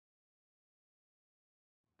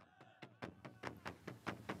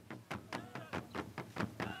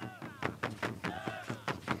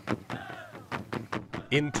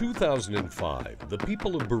In 2005, the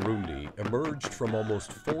people of Burundi emerged from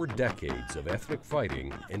almost 4 decades of ethnic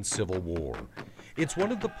fighting and civil war. It's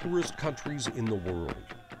one of the poorest countries in the world.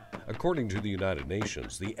 According to the United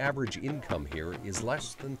Nations, the average income here is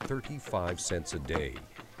less than 35 cents a day.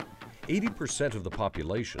 80% of the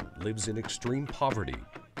population lives in extreme poverty.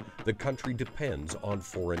 The country depends on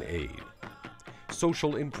foreign aid.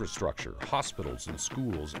 Social infrastructure, hospitals, and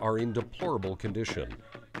schools are in deplorable condition.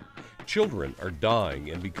 Children are dying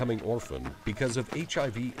and becoming orphaned because of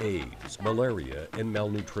HIV/AIDS, malaria, and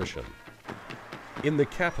malnutrition. In the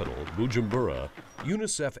capital, Bujumbura,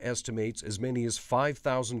 UNICEF estimates as many as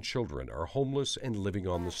 5,000 children are homeless and living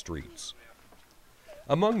on the streets.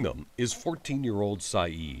 Among them is 14-year-old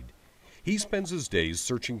Saeed. He spends his days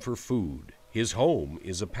searching for food. His home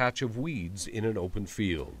is a patch of weeds in an open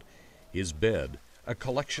field. His bed, a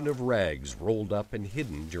collection of rags rolled up and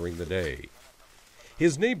hidden during the day.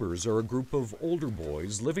 His neighbors are a group of older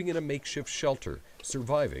boys living in a makeshift shelter,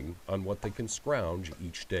 surviving on what they can scrounge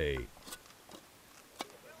each day.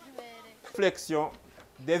 Flexion,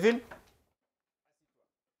 Devin.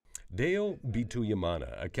 Deo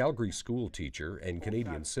Bituyimana, a Calgary school teacher and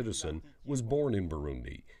Canadian citizen, was born in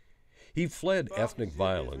Burundi. He fled ethnic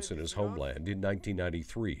violence in his homeland in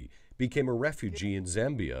 1993, became a refugee in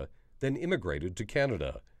Zambia, then immigrated to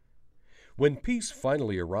Canada. When peace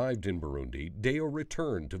finally arrived in Burundi, Deo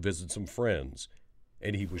returned to visit some friends,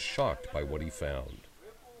 and he was shocked by what he found.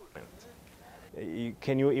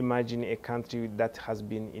 Can you imagine a country that has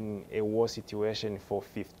been in a war situation for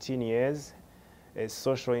 15 years?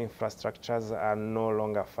 Social infrastructures are no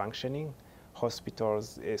longer functioning.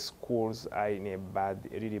 Hospitals, schools are in a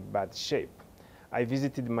really bad shape. I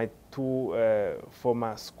visited my 2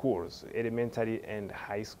 former schools, elementary and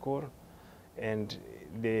high school, and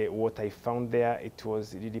what I found there, it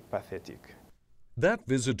was really pathetic. That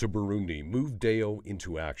visit to Burundi moved Deo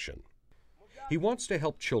into action. He wants to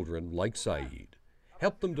help children like Saeed,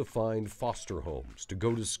 help them to find foster homes, to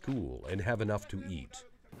go to school, and have enough to eat.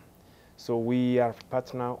 So we are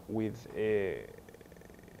partner with a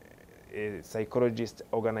psychologist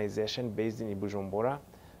organization based in Bujumbura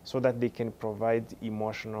so that they can provide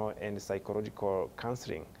emotional and psychological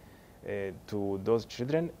counseling to those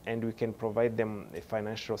children, and we can provide them a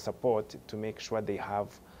financial support to make sure they have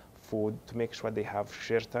food, to make sure they have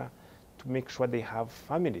shelter, to make sure they have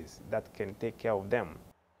families that can take care of them.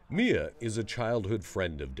 Mia is a childhood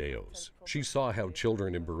friend of Deo's. She saw how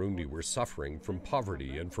children in Burundi were suffering from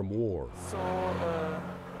poverty and from war. So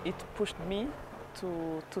it pushed me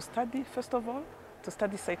to study, first of all, to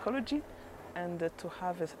study psychology and to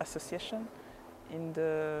have an association in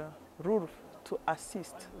the rural to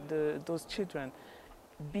assist those children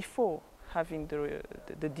before having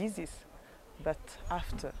the disease, but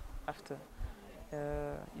after.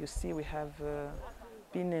 You see, we have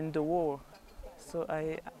been in the war, so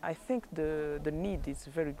I think the need is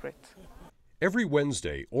very great. Every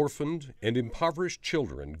Wednesday, orphaned and impoverished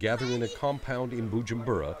children gather in a compound in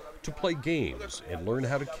Bujumbura to play games and learn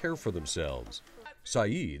how to care for themselves.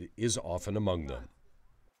 Saeed is often among them.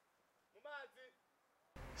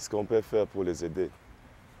 Ce qu'on peut faire pour les aider.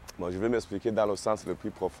 Bon, je vais m'expliquer dans le sens le plus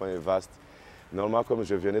profond et vaste. Normalement, comme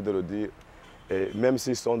je venais de le dire, même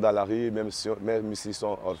s'ils sont dans la rue, même s'ils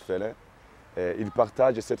sont orphelins, ils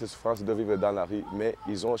partagent cette souffrance de vivre dans la rue, mais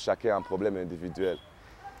ils ont chacun un problème individuel.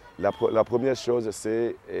 La première chose,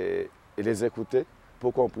 c'est les écouter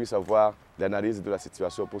pour qu'on puisse avoir l'analyse de la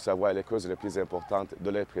situation, pour savoir les causes les plus importantes de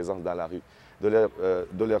leur présence dans la rue,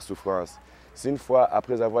 de leur souffrance. Si une fois,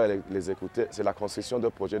 après avoir les écoutés, c'est la construction de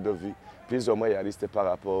projets de vie plus ou moins réalistes par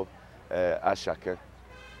rapport à chacun.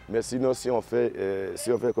 Mais sinon, si on fait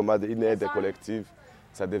comme une aide collective,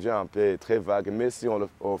 ça devient un peu très vague. Mais si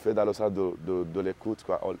on fait dans le sens de l'écoute,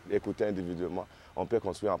 écouter individuellement, on peut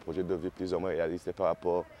construire un projet de vie plus ou moins réaliste par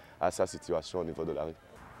rapport à sa situation au niveau de la rue.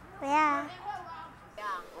 Yeah.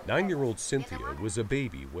 9-year-old Cynthia was a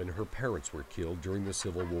baby when her parents were killed during the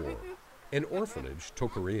Civil War. An orphanage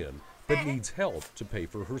took her in, but needs help to pay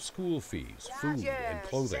for her school fees, food, and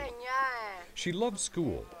clothing. She loves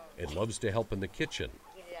school and loves to help in the kitchen.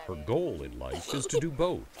 Her goal in life is to do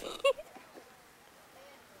both.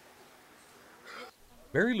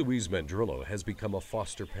 Mary Louise Mandrillo has become a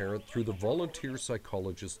foster parent through the volunteer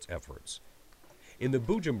psychologist's efforts. In the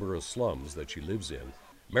Bujumbura slums that she lives in,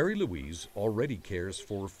 Mary Louise already cares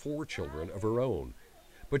for 4 children of her own,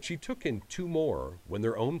 but she took in 2 more when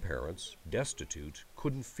their own parents, destitute,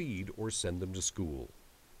 couldn't feed or send them to school.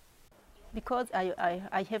 Because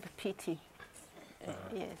I have pity.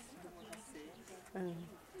 Yes.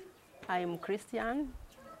 I am Christian,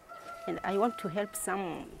 and I want to help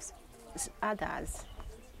some others.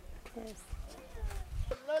 Yes.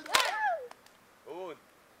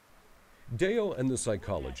 Deo and the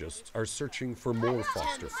psychologists are searching for more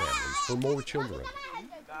foster families, for more children.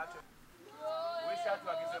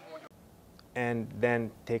 And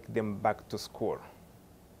then take them back to school.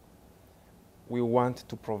 We want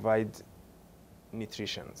to provide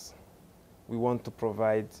nutrition. We want to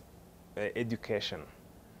provide education.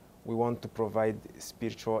 We want to provide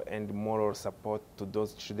spiritual and moral support to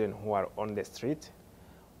those children who are on the street,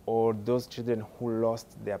 or those children who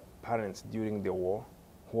lost their parents during the war,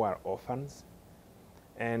 who are orphans,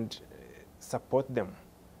 and support them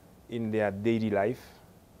in their daily life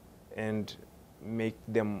and make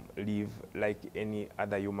them live like any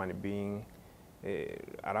other human being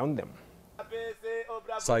around them.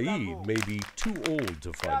 Saeed may be too old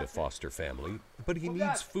to find a foster family, but he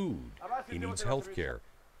needs food, he needs health care,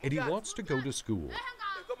 and he wants to go to school.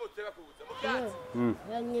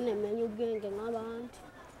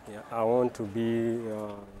 Yeah, I want to be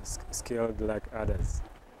skilled like others.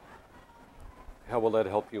 How will that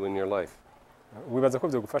help you in your life? wibaza ko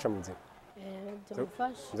byogufasha mu buzima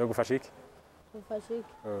byamufasha byogufasha iki mufasha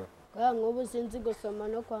iki kwa nk'ubu sinzi gusoma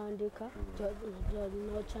no kwandika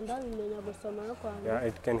noca ndabimenya gusoma no kwandika. Yeah,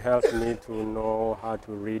 it can help me to know how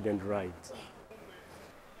to read and write.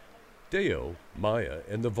 Deo, Maya,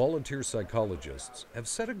 and the volunteer psychologists have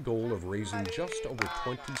set a goal of raising just over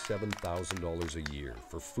 $27,000 a year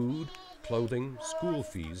for food, clothing, school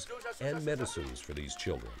fees, and medicines for these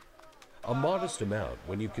children. A modest amount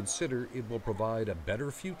when you consider it will provide a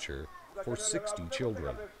better future for 60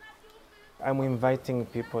 children. I'm inviting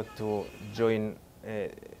people to join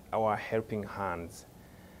our helping hands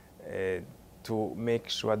to make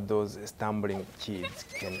sure those stumbling kids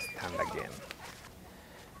can stand again.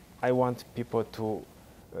 I want people to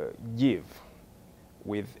give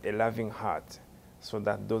with a loving heart so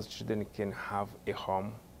that those children can have a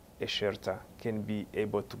home, a shelter, can be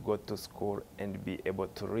able to go to school and be able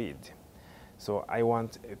to read. So I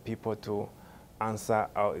want people to answer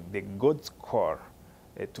the God's call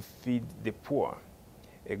to feed the poor,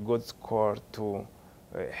 a God's call to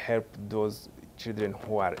help those children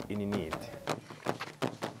who are in need.